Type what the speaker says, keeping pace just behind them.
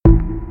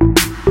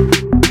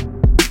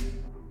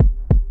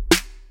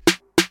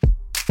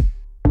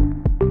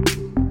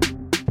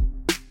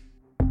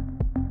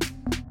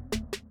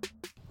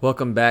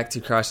Welcome back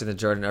to Crossing the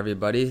Jordan,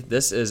 everybody.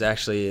 This is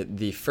actually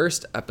the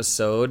first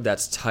episode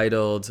that's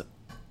titled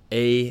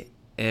AMW,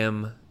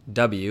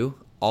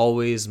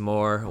 Always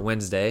More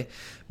Wednesday,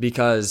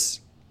 because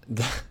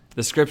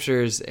the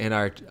scriptures in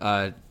our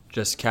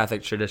just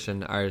Catholic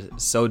tradition are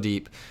so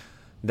deep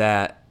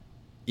that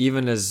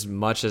even as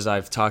much as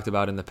I've talked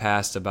about in the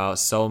past about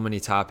so many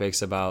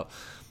topics about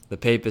the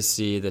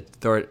papacy, the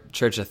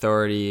church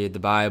authority, the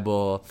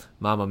Bible,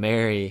 Mama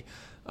Mary,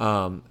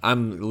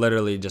 I'm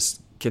literally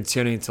just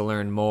continuing to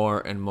learn more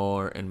and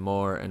more and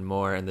more and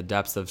more in the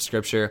depths of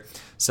Scripture.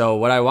 So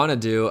what I want to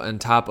do, on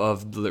top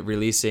of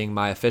releasing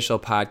my official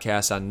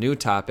podcast on new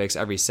topics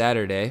every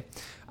Saturday,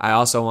 I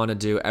also want to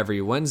do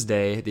every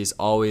Wednesday these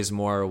Always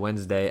More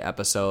Wednesday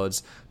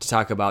episodes to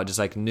talk about just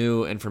like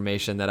new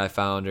information that I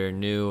found or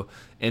new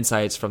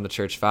insights from the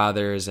church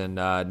fathers and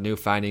new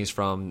findings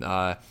from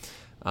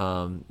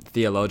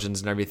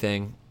theologians and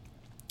everything.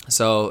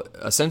 So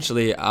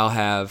essentially I'll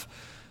have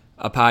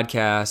a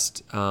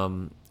podcast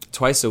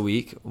twice a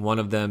week, one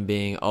of them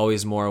being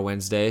Always More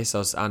Wednesday,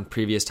 so it's on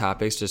previous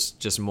topics,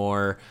 just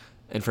more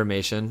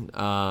information,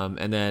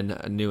 and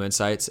then new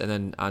insights. And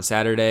then on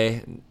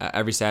Saturday,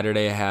 every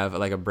Saturday I have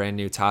like a brand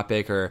new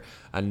topic or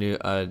a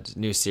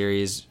new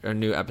series or a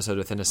new episode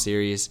within a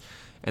series.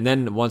 And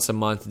then once a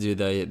month do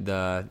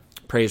the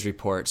praise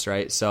reports,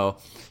 right? So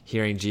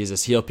hearing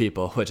Jesus heal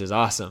people, which is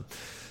awesome.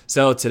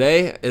 So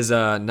today is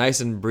a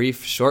nice and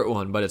brief, short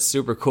one, but it's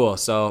super cool.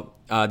 So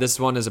this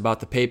one is about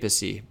the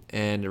papacy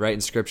and right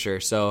in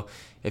Scripture. So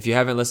if you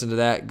haven't listened to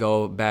that,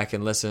 go back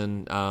and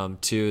listen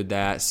to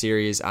that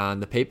series on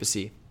the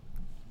papacy.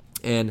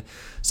 And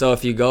so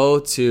if you go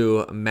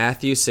to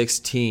Matthew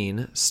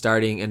 16,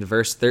 starting in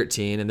verse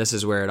 13, and this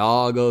is where it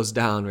all goes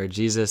down, where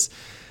Jesus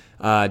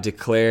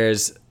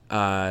declares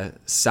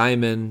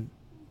Simon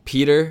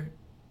Peter,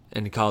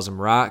 and he calls him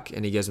Rock,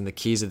 and he gives him the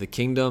keys of the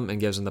kingdom and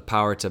gives him the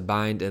power to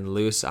bind and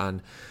loose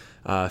on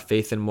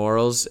faith and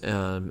morals,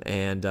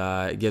 and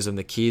gives him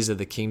the keys of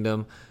the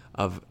kingdom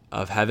of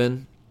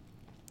heaven,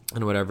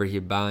 and whatever he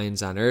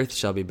binds on earth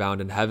shall be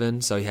bound in heaven.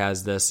 So he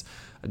has this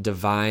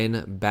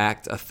divine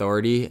backed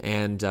authority,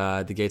 and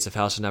the gates of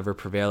hell shall never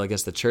prevail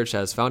against the church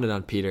that is founded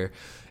on Peter.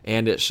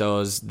 And it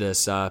shows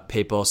this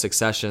papal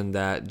succession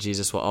that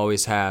Jesus will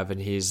always have,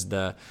 and he's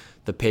the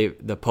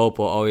Pope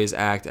will always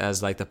act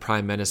as like the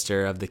prime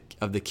minister of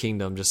the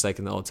kingdom, just like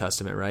in the Old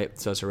Testament, right?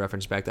 So it's a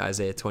reference back to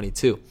Isaiah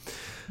 22.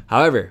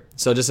 However,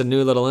 so just a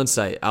new little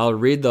insight. I'll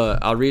read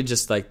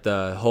just like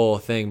the whole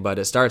thing, but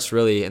it starts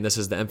really, and this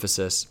is the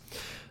emphasis.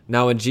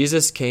 Now, when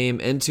Jesus came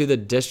into the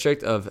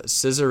district of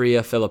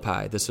Caesarea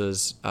Philippi, this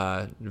was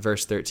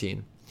verse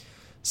 13.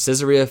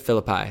 Caesarea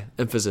Philippi,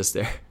 emphasis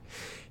there.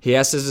 He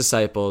asked his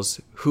disciples,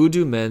 "Who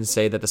do men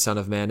say that the Son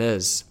of Man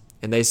is?"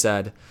 And they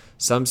said,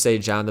 "Some say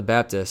John the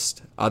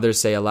Baptist, others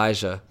say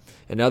Elijah,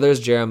 and others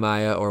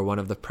Jeremiah or one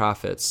of the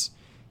prophets."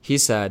 He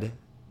said,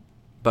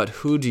 "But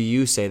who do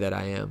you say that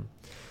I am?"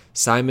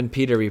 Simon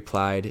Peter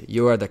replied,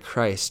 "You are the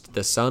Christ,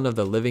 the Son of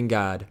the living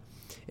God."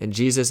 And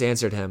Jesus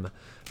answered him,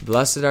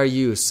 "Blessed are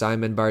you,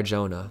 Simon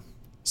Bar-Jonah,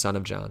 son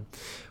of John.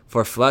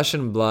 For flesh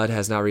and blood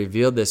has not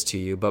revealed this to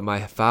you, but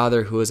my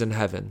Father who is in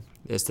heaven."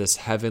 Is this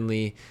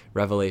heavenly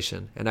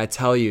revelation. "And I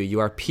tell you, you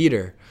are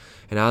Peter,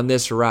 and on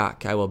this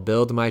rock I will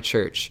build my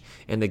church,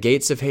 and the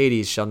gates of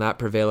Hades shall not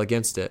prevail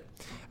against it.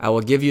 I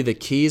will give you the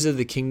keys of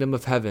the kingdom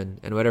of heaven,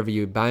 and whatever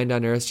you bind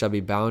on earth shall be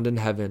bound in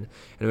heaven,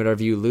 and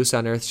whatever you loose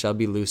on earth shall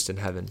be loosed in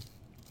heaven."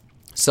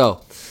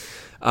 So,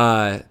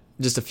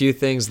 just a few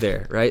things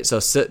there, right? So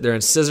they're in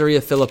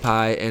Caesarea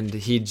Philippi, and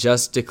he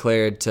just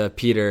declared to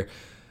Peter,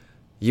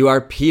 "You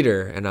are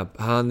Peter, and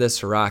upon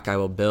this rock I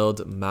will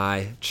build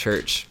my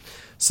church."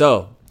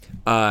 So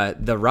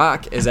the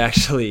rock is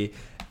actually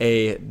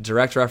a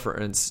direct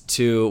reference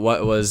to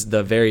what was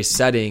the very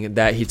setting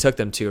that he took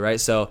them to,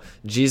 right? So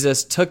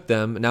Jesus took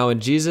them. Now,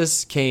 when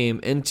Jesus came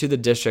into the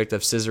district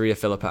of Caesarea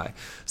Philippi,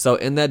 so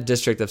in that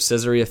district of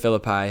Caesarea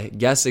Philippi,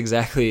 guess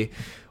exactly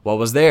what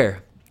was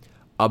there?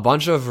 A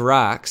bunch of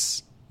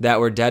rocks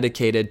that were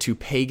dedicated to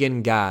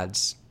pagan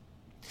gods.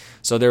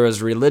 So there was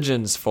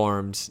religions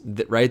formed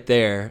right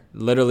there,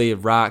 literally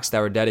rocks that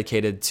were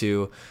dedicated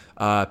to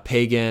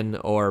pagan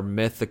or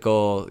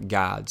mythical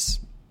gods.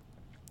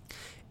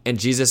 And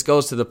Jesus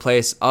goes to the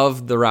place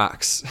of the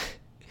rocks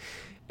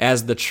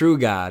as the true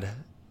God.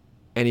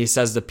 And he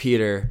says to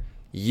Peter,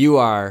 "You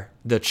are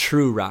the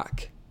true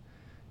rock.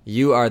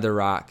 You are the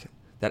rock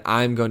that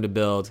I'm going to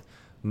build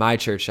my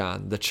church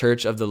on, the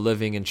church of the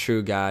living and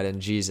true God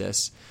and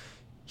Jesus."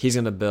 He's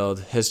going to build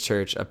his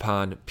church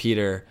upon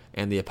Peter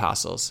and the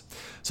apostles.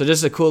 So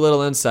just a cool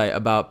little insight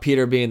about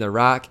Peter being the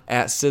rock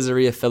at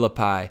Caesarea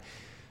Philippi.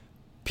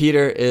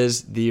 Peter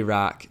is the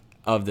rock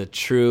of the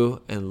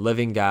true and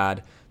living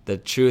God. The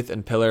truth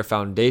and pillar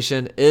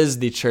foundation is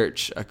the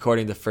church,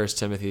 according to 1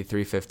 Timothy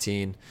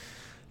 3:15,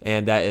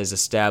 and that is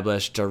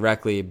established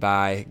directly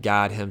by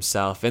God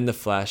himself in the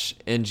flesh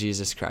in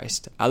Jesus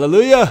Christ.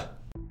 Hallelujah!